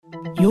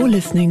You're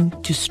listening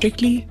to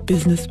Strictly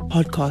Business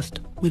Podcast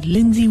with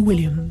Lindsay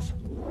Williams.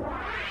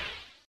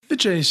 The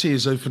JSE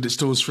has opened its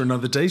doors for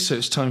another day, so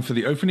it's time for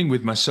the opening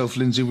with myself,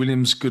 Lindsay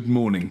Williams. Good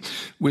morning.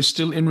 We're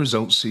still in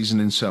results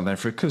season in South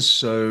Africa,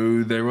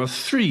 so there are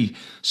three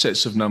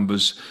sets of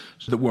numbers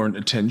that warrant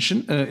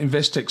attention.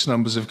 Investex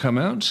numbers have come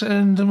out,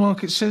 and the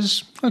market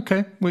says,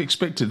 OK, we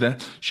expected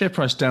that. Share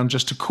price down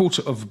just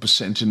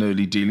 0.25% in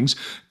early dealings.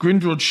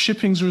 Grindrod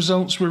Shipping's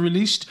results were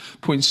released,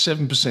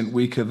 0.7%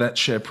 weaker, that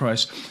share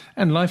price.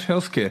 And Life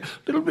Healthcare, a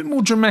little bit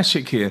more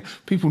dramatic here.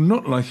 People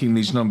not liking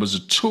these numbers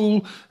at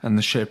all, and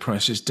the share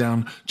price is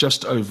down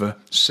just over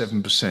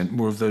 7%.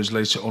 More of those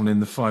later on in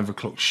the 5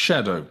 o'clock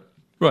shadow.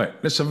 Right,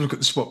 let's have a look at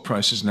the spot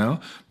prices now,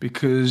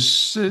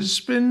 because there's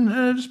been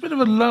a bit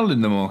of a lull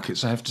in the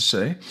markets, I have to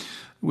say,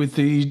 with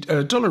the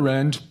dollar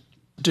rand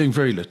doing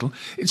very little.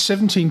 It's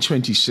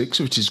 17.26,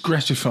 which is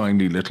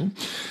gratifyingly little.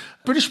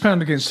 British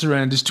pound against the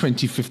rand is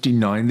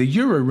 20.59. The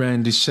euro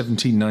rand is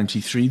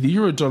 17.93. The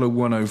euro dollar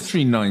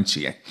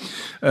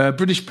 103.90.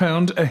 British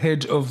pound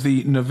ahead of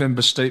the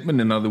November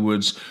statement, in other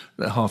words,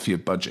 the half-year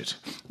budget.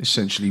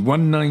 Essentially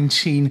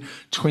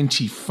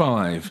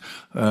 119.25.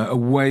 A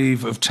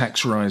wave of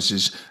tax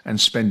rises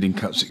and spending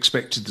cuts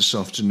expected this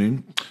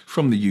afternoon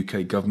from the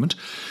UK government.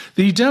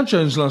 The Dow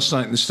Jones last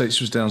night in the States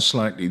was down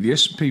slightly. The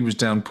S&P was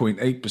down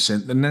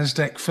 0.8%. The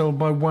Nasdaq fell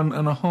by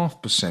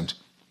 1.5%.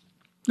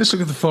 Let's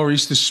look at the Far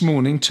East this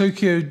morning.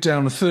 Tokyo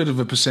down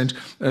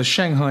 0.33%,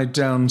 Shanghai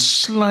down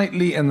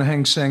slightly, and the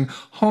Hang Seng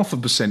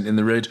 0.5% in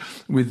the red,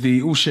 with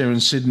the all-share in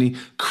Sydney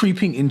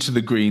creeping into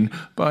the green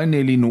by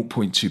nearly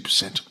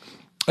 0.2%.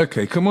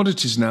 Okay,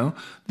 commodities now.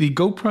 The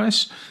gold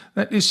price,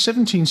 that is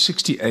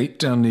 $17.68,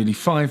 down nearly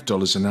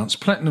 $5 an ounce.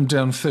 Platinum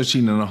down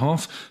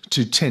 13.5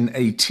 to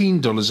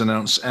 $10.18 an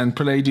ounce, and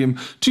palladium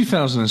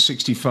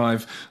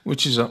 2,065,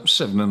 which is up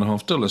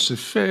 $7.5. So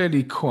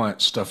fairly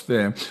quiet stuff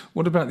there.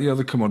 What about the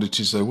other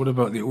commodities though? What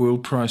about the oil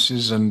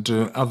prices and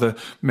other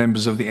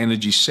members of the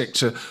energy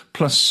sector,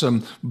 plus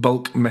some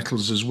bulk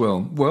metals as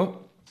well?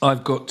 Well,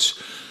 I've got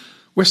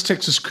West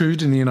Texas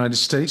crude in the United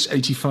States,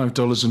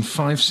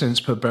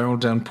 $85.05 per barrel,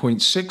 down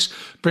 0.6.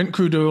 Brent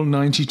crude oil,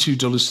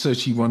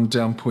 $92.31,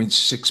 down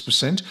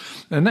 0.6%.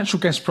 Natural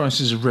gas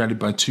prices have rallied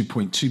by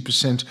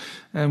 2.2%.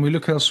 And we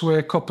look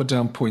elsewhere, copper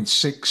down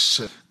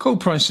 0.6. Coal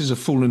prices have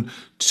fallen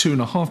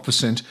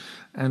 2.5%.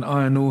 And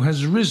iron ore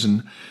has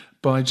risen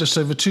by just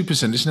over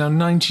 2%. It's now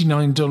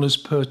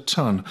 $99 per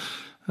tonne.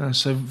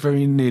 So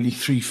very nearly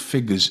three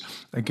figures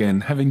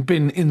again, having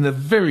been in the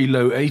very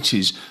low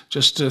 80s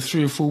just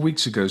 3 or 4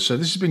 weeks ago. So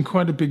this has been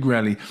quite a big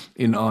rally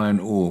in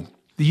iron ore.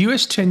 The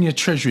US 10-year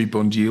Treasury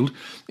bond yield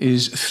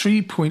is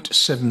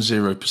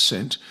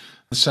 3.70%.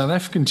 The South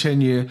African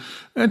 10-year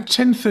at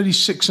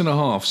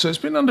 10.36.5. So it's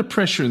been under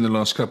pressure in the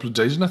last couple of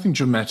days. Nothing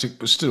dramatic,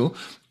 but still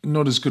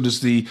not as good as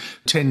the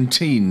 10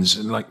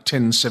 teens, like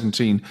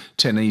 10.17,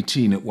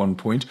 10.18 at one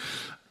point.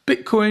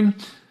 Bitcoin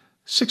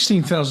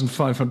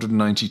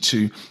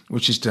 16,592,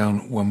 which is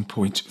down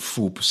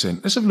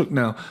 1.4%. Let's have a look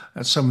now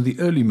at some of the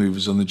early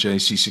movers on the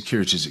JSE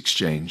Securities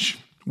Exchange,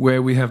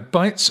 where we have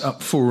Bytes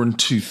up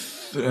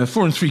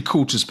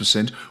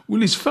 4.75%.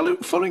 Woolies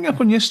following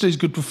up on yesterday's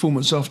good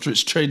performance after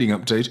its trading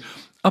update,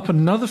 up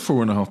another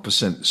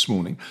 4.5% this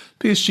morning.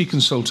 PSG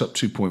Consult up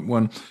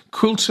 2.1%.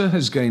 Quilter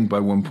has gained by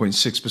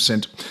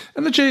 1.6%.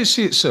 And the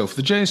JSE itself,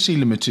 the JSE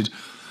Limited,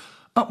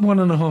 up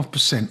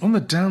 1.5%. On the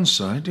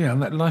downside,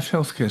 and that Life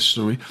Healthcare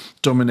story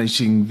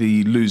dominating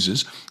the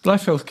losers.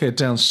 Life Healthcare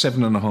down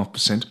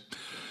 7.5%.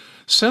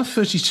 South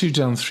 32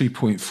 down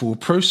 3.4%.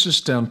 Prosus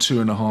down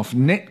 2.5%.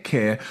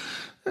 Netcare,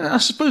 I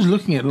suppose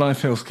looking at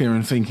Life Healthcare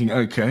and thinking,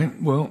 OK,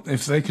 well,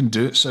 if they can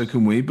do it, so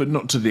can we, but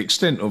not to the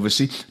extent,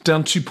 obviously.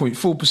 Down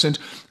 2.4%.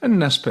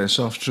 And Naspers,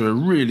 after a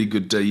really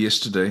good day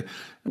yesterday,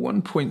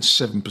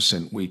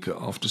 1.7% weaker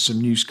after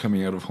some news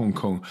coming out of Hong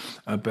Kong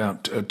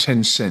about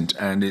Tencent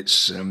and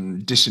its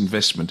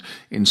disinvestment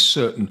in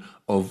certain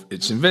of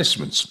its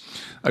investments.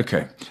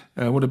 Okay,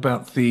 what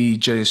about the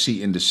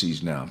JSE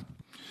indices now?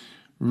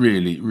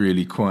 Really,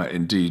 really quiet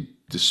indeed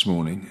this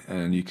morning,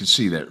 and you can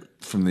see that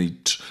from the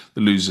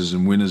losers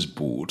and winners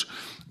board.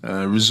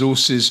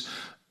 Resources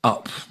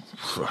up,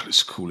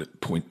 let's call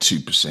it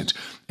 0.2%.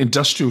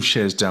 Industrial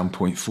shares down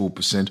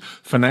 0.4%.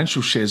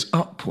 Financial shares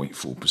up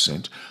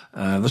 0.4%.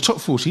 The top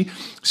 40,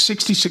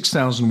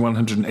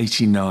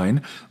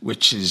 66,189,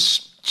 which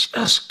is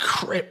just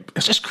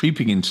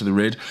creeping into the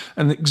red.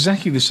 And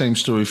exactly the same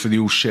story for the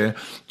all share,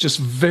 just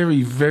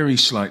very, very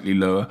slightly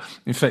lower.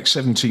 In fact,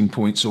 17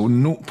 points or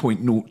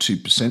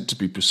 0.02% to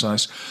be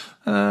precise.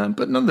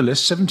 But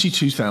nonetheless,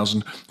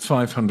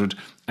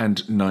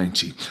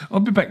 72,590. I'll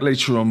be back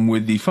later on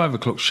with the 5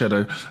 o'clock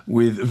shadow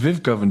with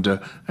Viv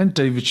Govender and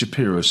David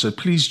Shapiro, so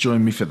please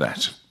join me for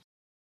that.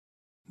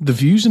 The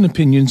views and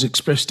opinions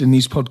expressed in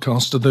these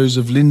podcasts are those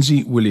of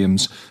Lindsay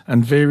Williams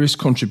and various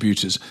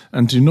contributors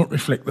and do not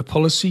reflect the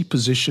policy,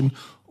 position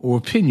or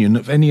opinion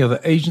of any other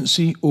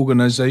agency,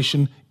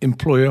 organisation,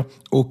 employer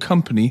or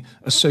company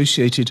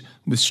associated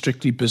with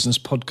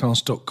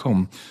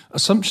strictlybusinesspodcast.com.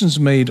 Assumptions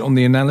made on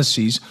the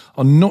analyses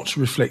are not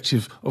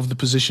reflective of the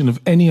position of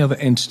any other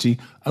entity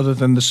other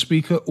than the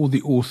speaker or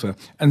the author.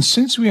 And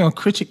since we are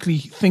critically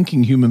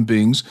thinking human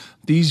beings,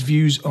 these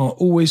views are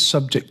always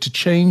subject to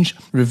change,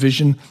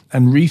 revision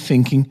and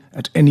rethinking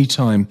at any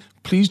time.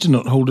 Please do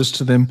not hold us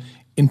to them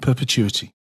in perpetuity.